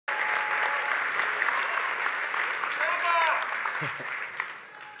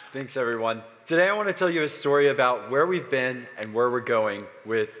Thanks, everyone. Today I want to tell you a story about where we've been and where we're going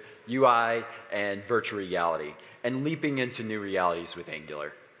with UI and virtual reality, and leaping into new realities with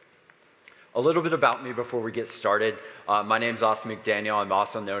Angular. A little bit about me before we get started. My name's McDaniel. I'm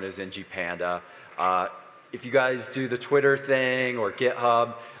also known as ng-panda. If you guys do the Twitter thing or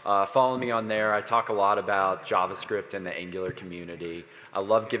GitHub, follow me on there. I talk a lot about JavaScript and the Angular community. I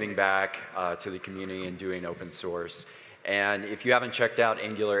love giving back to the community and doing open source. And if you haven't checked out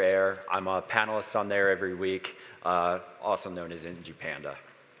Angular Air, I'm a panelist on there every week, also known as ng-panda.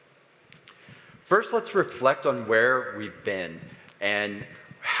 First, let's reflect on where we've been and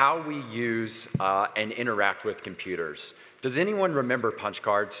how we use and interact with computers. Does anyone remember punch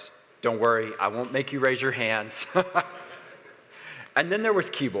cards? Don't worry, I won't make you raise your hands. And then there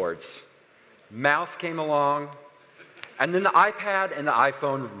was keyboards. Mouse came along, and then the iPad and the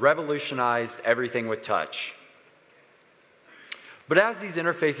iPhone revolutionized everything with touch. But as these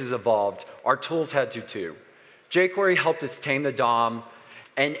interfaces evolved, our tools had to too. jQuery helped us tame the DOM,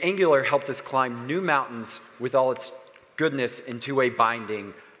 and Angular helped us climb new mountains with all its goodness in two-way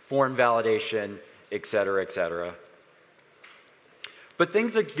binding, form validation, et cetera, et cetera. But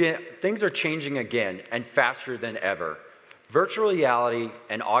things are changing again, and faster than ever. Virtual reality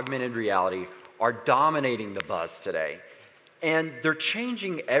and augmented reality are dominating the buzz today. And they're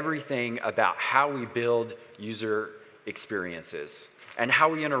changing everything about how we build user experiences and how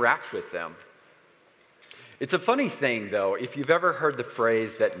we interact with them. It's a funny thing, though, if you've ever heard the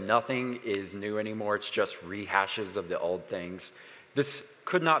phrase that nothing is new anymore, it's just rehashes of the old things. This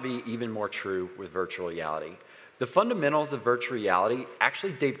could not be even more true with virtual reality. The fundamentals of virtual reality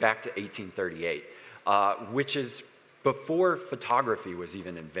actually date back to 1838, which is before photography was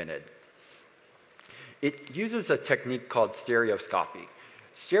even invented. It uses a technique called stereoscopy.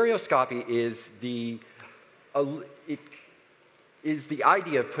 Stereoscopy is the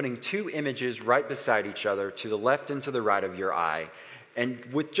idea of putting two images right beside each other to the left and to the right of your eye, and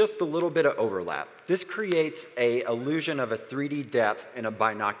with just a little bit of overlap. This creates an illusion of a 3D depth and a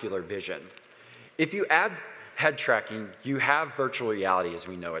binocular vision. If you add head tracking, you have virtual reality as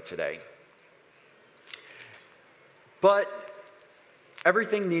we know it today. But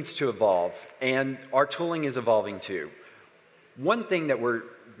everything needs to evolve, and our tooling is evolving too. One thing that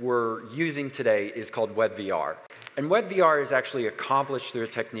we're using today is called WebVR. And WebVR is actually accomplished through a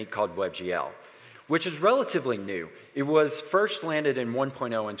technique called WebGL, which is relatively new. It was first landed in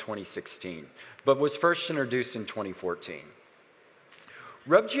 1.0 in 2016, but was first introduced in 2014.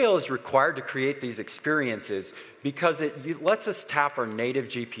 WebGL is required to create these experiences because it lets us tap our native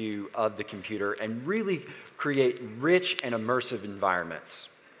GPU of the computer and really create rich and immersive environments.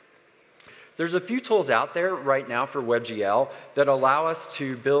 There's a few tools out there right now for WebGL that allow us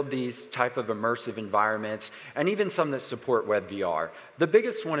to build these type of immersive environments, and even some that support WebVR. The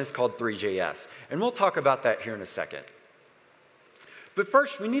biggest one is called Three.js, and we'll talk about that here in a second. But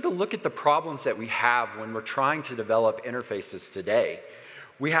first, we need to look at the problems that we have when we're trying to develop interfaces today.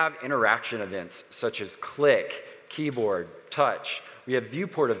 We have interaction events such as click, keyboard, touch. We have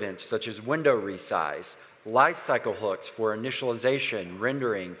viewport events such as window resize, lifecycle hooks for initialization,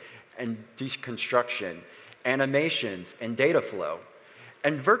 rendering, and deconstruction, animations, and data flow.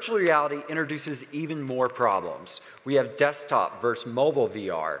 And virtual reality introduces even more problems. We have desktop versus mobile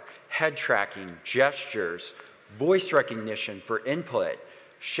VR, head tracking, gestures, voice recognition for input,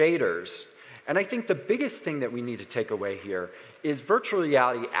 shaders. And I think the biggest thing that we need to take away here is virtual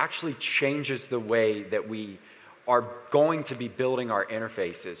reality actually changes the way that we are going to be building our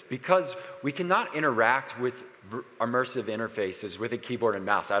interfaces, because we cannot interact with immersive interfaces with a keyboard and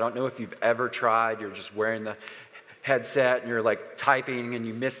mouse. I don't know if you've ever tried, you're just wearing the headset and you're like typing and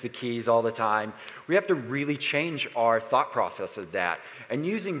you miss the keys all the time. We have to really change our thought process of that. And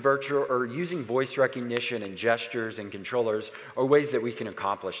using voice recognition and gestures and controllers are ways that we can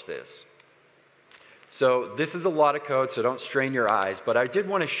accomplish this. So this is a lot of code, so don't strain your eyes, but I did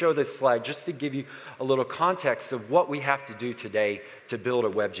want to show this slide just to give you a little context of what we have to do today to build a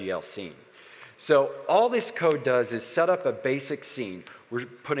WebGL scene. So all this code does is set up a basic scene. We're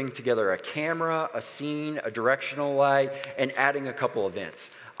putting together a camera, a scene, a directional light, and adding a couple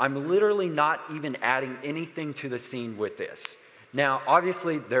events. I'm literally not even adding anything to the scene with this. Now,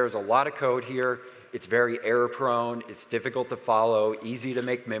 obviously, there's a lot of code here. It's very error-prone. It's difficult to follow, easy to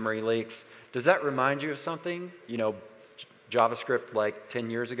make memory leaks. Does that remind you of something? You know, JavaScript like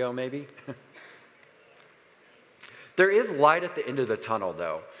 10 years ago, maybe? There is light at the end of the tunnel,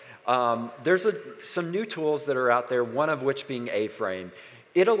 though. There's some new tools that are out there, one of which being A-Frame.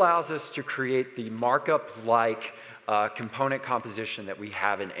 It allows us to create the markup-like component composition that we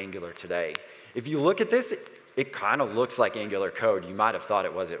have in Angular today. If you look at this, it kind of looks like Angular code. You might have thought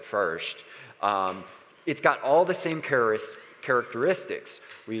it was at first. It's got all the same characteristics.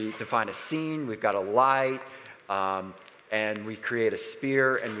 We define a scene, we've got a light, and we create a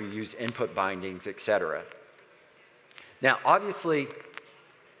sphere, and we use input bindings, etc. Now, obviously,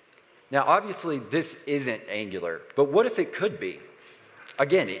 this isn't Angular, but what if it could be?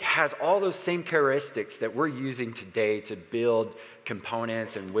 Again, it has all those same characteristics that we're using today to build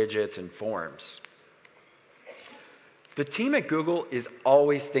components and widgets and forms. The team at Google is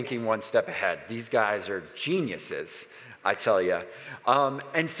always thinking one step ahead. These guys are geniuses, I tell you.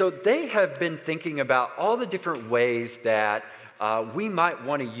 And so they have been thinking about all the different ways that we might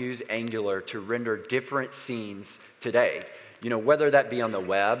want to use Angular to render different scenes today. You know, whether that be on the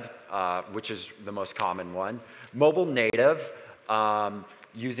web, which is the most common one, mobile native,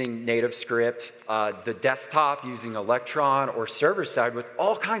 using native script, the desktop using Electron, or server side with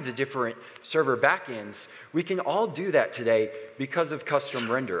all kinds of different server backends. We can all do that today because of custom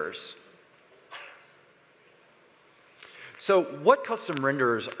renderers. So what custom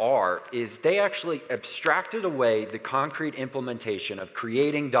renderers are is they actually abstracted away the concrete implementation of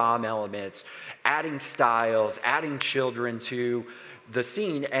creating DOM elements, adding styles, adding children to the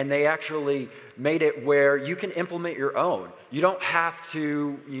scene, and they actually made it where you can implement your own. You don't have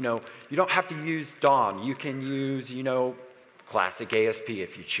to, you don't have to use DOM. You can use, classic ASP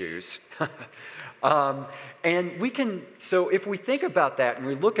if you choose. And we can, so if we think about that and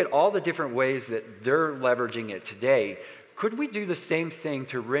we look at all the different ways that they're leveraging it today, could we do the same thing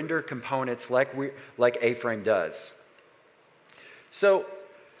to render components like A-Frame does? So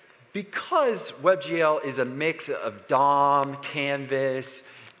because WebGL is a mix of DOM, canvas,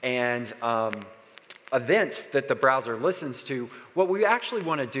 and events that the browser listens to, what we actually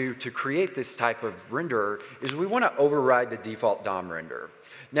want to do to create this type of renderer is we want to override the default DOM renderer.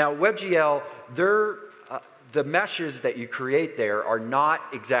 Now, WebGL, the meshes that you create there are not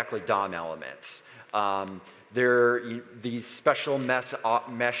exactly DOM elements. They're these special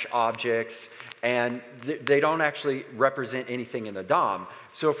mesh objects, and they don't actually represent anything in the DOM.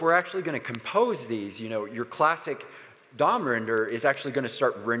 So if we're actually going to compose these, your classic DOM render is actually going to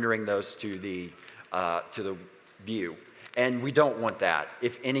start rendering those to the view. And we don't want that.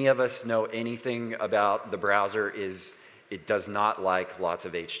 If any of us know anything about the browser, it does not like lots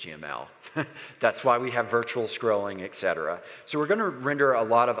of HTML. That's why we have virtual scrolling, etc. So we're going to render a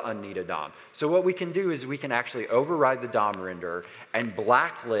lot of unneeded DOM. So what we can do is we can actually override the DOM render and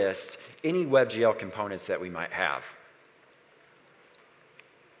blacklist any WebGL components that we might have.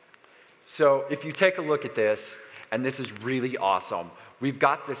 So if you take a look at this, and this is really awesome, we've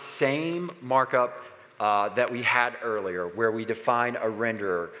got the same markup that we had earlier, where we define a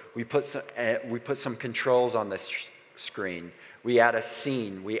renderer. We put some controls on this screen. We add a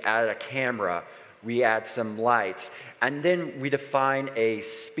scene, we add a camera, we add some lights, and then we define a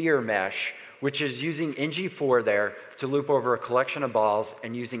sphere mesh, which is using ng-4 there to loop over a collection of balls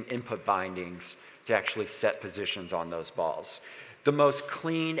and using input bindings to actually set positions on those balls. The most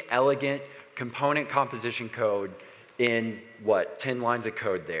clean, elegant component composition code in, 10 lines of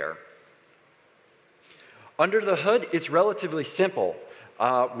code there. Under the hood, it's relatively simple.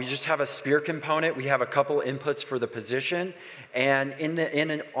 We just have a sphere component. We have a couple inputs for the position. And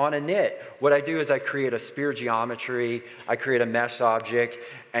on init, what I do is I create a sphere geometry, I create a mesh object,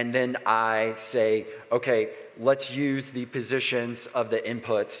 and then I say, okay, let's use the positions of the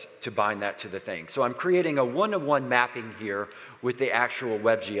inputs to bind that to the thing. So I'm creating a one-to-one mapping here with the actual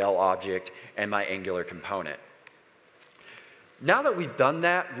WebGL object and my Angular component. Now that we've done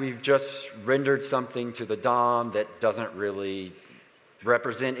that, we've just rendered something to the DOM that doesn't really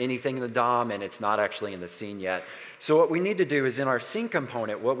represent anything in the DOM, and it's not actually in the scene yet. So what we need to do is in our scene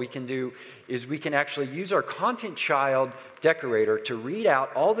component, what we can do is we can actually use our content child decorator to read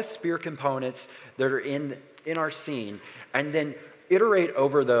out all the sphere components that are in our scene, and then iterate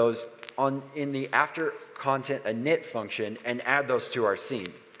over those in the after content init function and add those to our scene.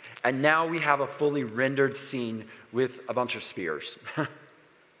 And now we have a fully rendered scene with a bunch of spheres.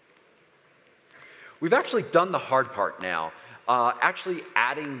 We've actually done the hard part now. Actually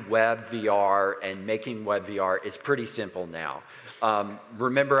adding WebVR and making WebVR is pretty simple now.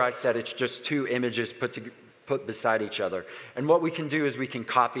 Remember I said it's just two images put beside each other. And what we can do is we can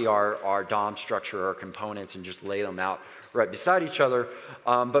copy our DOM structure, our components, and just lay them out right beside each other.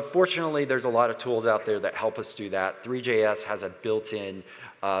 But fortunately, there's a lot of tools out there that help us do that. 3JS has a built-in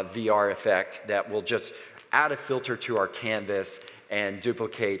VR effect that will just add a filter to our canvas and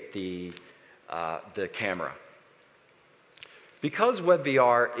duplicate the camera. Because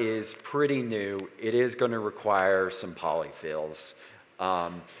WebVR is pretty new, it is going to require some polyfills.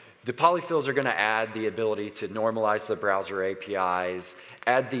 The polyfills are going to add the ability to normalize the browser APIs,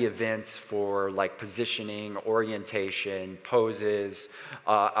 add the events for like positioning, orientation, poses,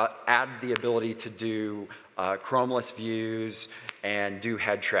 add the ability to do chromeless views and do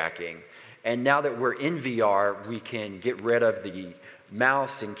head tracking. And now that we're in VR, we can get rid of the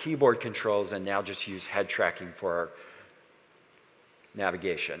mouse and keyboard controls and now just use head tracking for our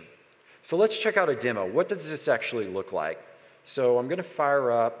navigation. So let's check out a demo. What does this actually look like? So I'm going to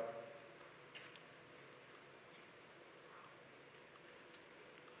fire up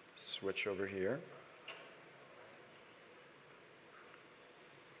switch over here.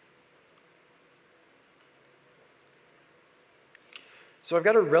 So I've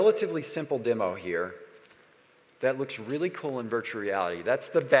got a relatively simple demo here that looks really cool in virtual reality. That's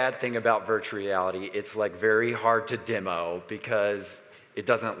the bad thing about virtual reality. It's like very hard to demo because it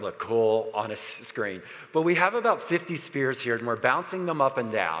doesn't look cool on a screen. But we have about 50 spheres here and we're bouncing them up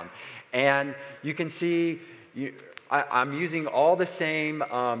and down. And you can see I'm using all the same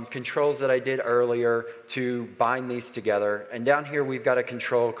controls that I did earlier to bind these together. And down here, we've got a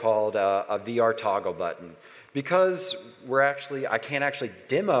control called a VR toggle button. Because I can't actually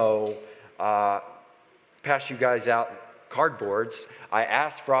demo, pass you guys out cardboards, I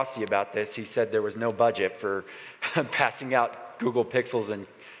asked Frosty about this. He said there was no budget for passing out Google Pixels and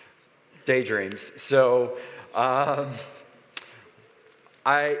Daydreams. So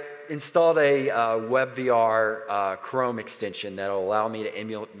I installed a WebVR Chrome extension that will allow me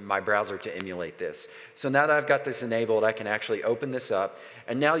to my browser to emulate this. So now that I've got this enabled, I can actually open this up.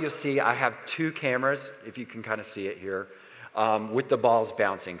 And now you'll see I have two cameras, if you can kind of see it here, with the balls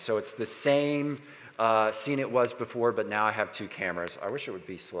bouncing. So it's the same scene it was before, but now I have two cameras. I wish it would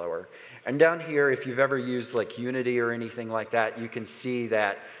be slower. And down here, if you've ever used like Unity or anything like that, you can see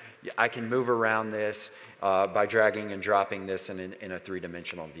that I can move around this by dragging and dropping this in a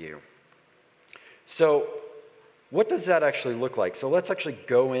three-dimensional view. So what does that actually look like? So let's actually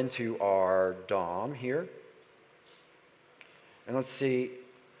go into our DOM here. And let's see,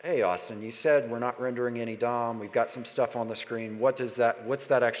 hey Austin, you said we're not rendering any DOM. We've got some stuff on the screen. What's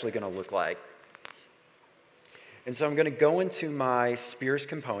that actually going to look like? And so I'm going to go into my spheres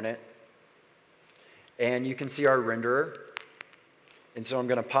component. And you can see our renderer. And so I'm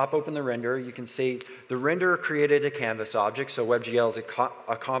going to pop open the renderer. You can see the renderer created a canvas object. So WebGL is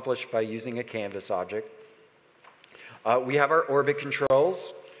accomplished by using a canvas object. We have our orbit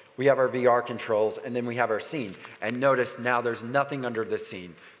controls. We have our VR controls. And then we have our scene. And notice now there's nothing under the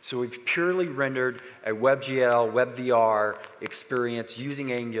scene. So we've purely rendered a WebGL, WebVR experience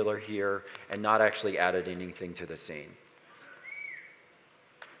using Angular here and not actually added anything to the scene.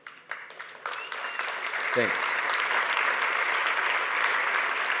 Thanks.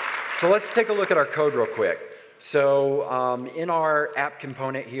 So let's take a look at our code real quick. So in our app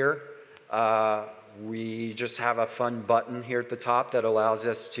component here, we just have a fun button here at the top that allows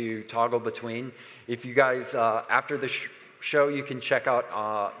us to toggle between. If you guys, after the show, you can check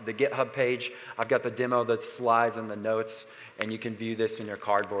out the GitHub page. I've got the demo, the slides, and the notes, and you can view this in your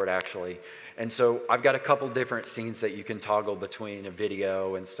cardboard, actually. And so I've got a couple different scenes that you can toggle between a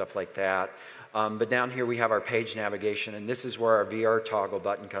video and stuff like that. But down here we have our page navigation, and this is where our VR toggle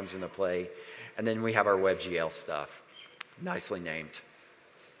button comes into play. And then we have our WebGL stuff, nicely named.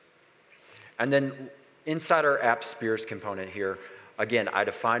 And then inside our app spheres component here, again, I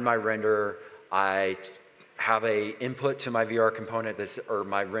define my renderer. I have an input to my VR component, or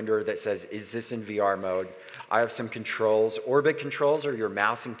my renderer that says, is this in VR mode? I have some controls. Orbit controls are your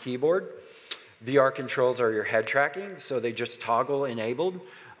mouse and keyboard. VR controls are your head tracking, so they just toggle enabled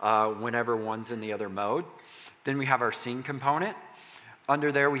whenever one's in the other mode. Then we have our scene component.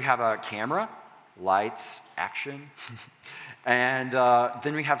 Under there we have a camera, lights, action. And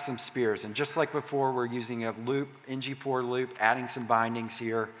then we have some spheres. And just like before, we're using a loop, ng-for loop, adding some bindings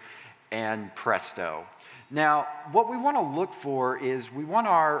here, and presto. Now, what we want to look for is we want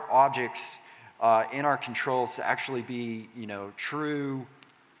our objects in our controls to actually be, true,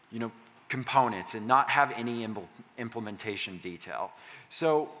 components and not have any implementation detail.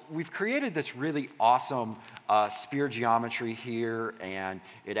 So we've created this really awesome sphere geometry here, and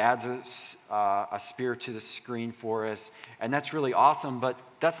it adds a sphere to the screen for us, and that's really awesome, but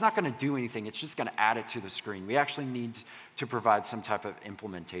that's not going to do anything. It's just going to add it to the screen. We actually need to provide some type of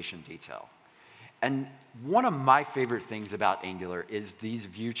implementation detail. And one of my favorite things about Angular is these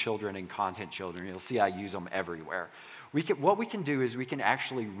view children and content children. You'll see I use them everywhere. What we can do is we can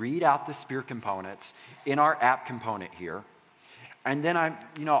actually read out the sphere components in our app component here. And then I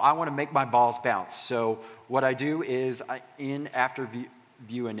want to make my balls bounce. So what I do is after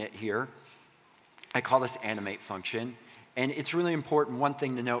viewing it here, I call this animate function. And it's really important, one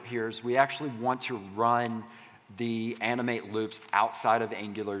thing to note here is we actually want to run the animate loops outside of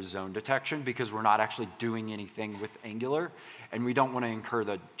Angular zone detection because we're not actually doing anything with Angular, and we don't want to incur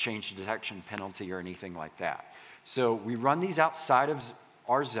the change detection penalty or anything like that. So we run these outside of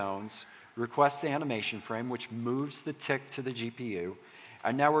our zones, request the animation frame, which moves the tick to the GPU,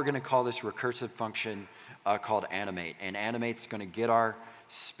 and now we're going to call this recursive function called animate. And animate's going to get our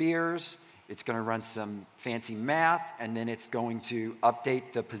spears, it's going to run some fancy math, and then it's going to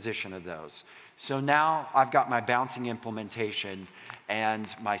update the position of those. So now I've got my bouncing implementation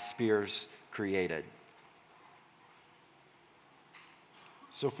and my spears created.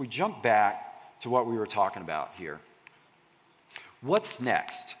 So if we jump back to what we were talking about here, what's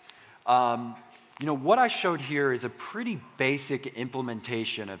next? You know, what I showed here is a pretty basic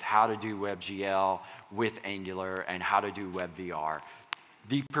implementation of how to do WebGL with Angular and how to do WebVR.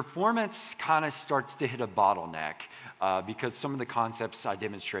 The performance kind of starts to hit a bottleneck because some of the concepts I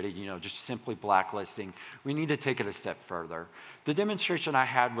demonstrated, you know, just simply blacklisting, we need to take it a step further. The demonstration I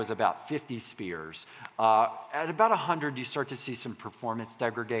had was about 50 spears. At about 100, you start to see some performance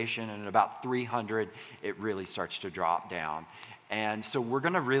degradation, and at about 300, it really starts to drop down. And so we're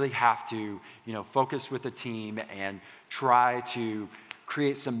going to really have to, you know, focus with the team and try to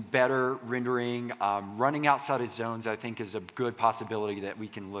create some better rendering. Running outside of zones, I think, is a good possibility that we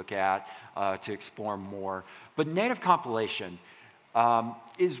can look at to explore more. But native compilation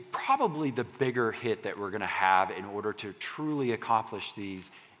is probably the bigger hit that we're going to have in order to truly accomplish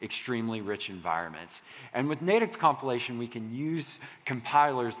these extremely rich environments. And with native compilation, we can use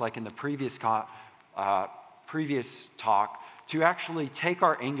compilers like in the previous talk to actually take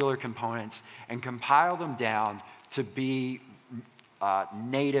our Angular components and compile them down to be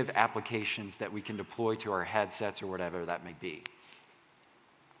native applications that we can deploy to our headsets or whatever that may be.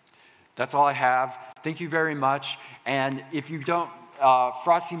 That's all I have. Thank you very much. And if you don't,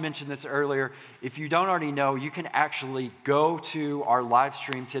 Frosty mentioned this earlier, if you don't already know, you can actually go to our live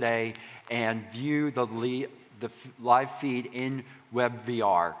stream today and view the live feed in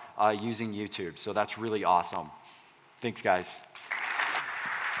WebVR using YouTube. So that's really awesome. Thanks, guys.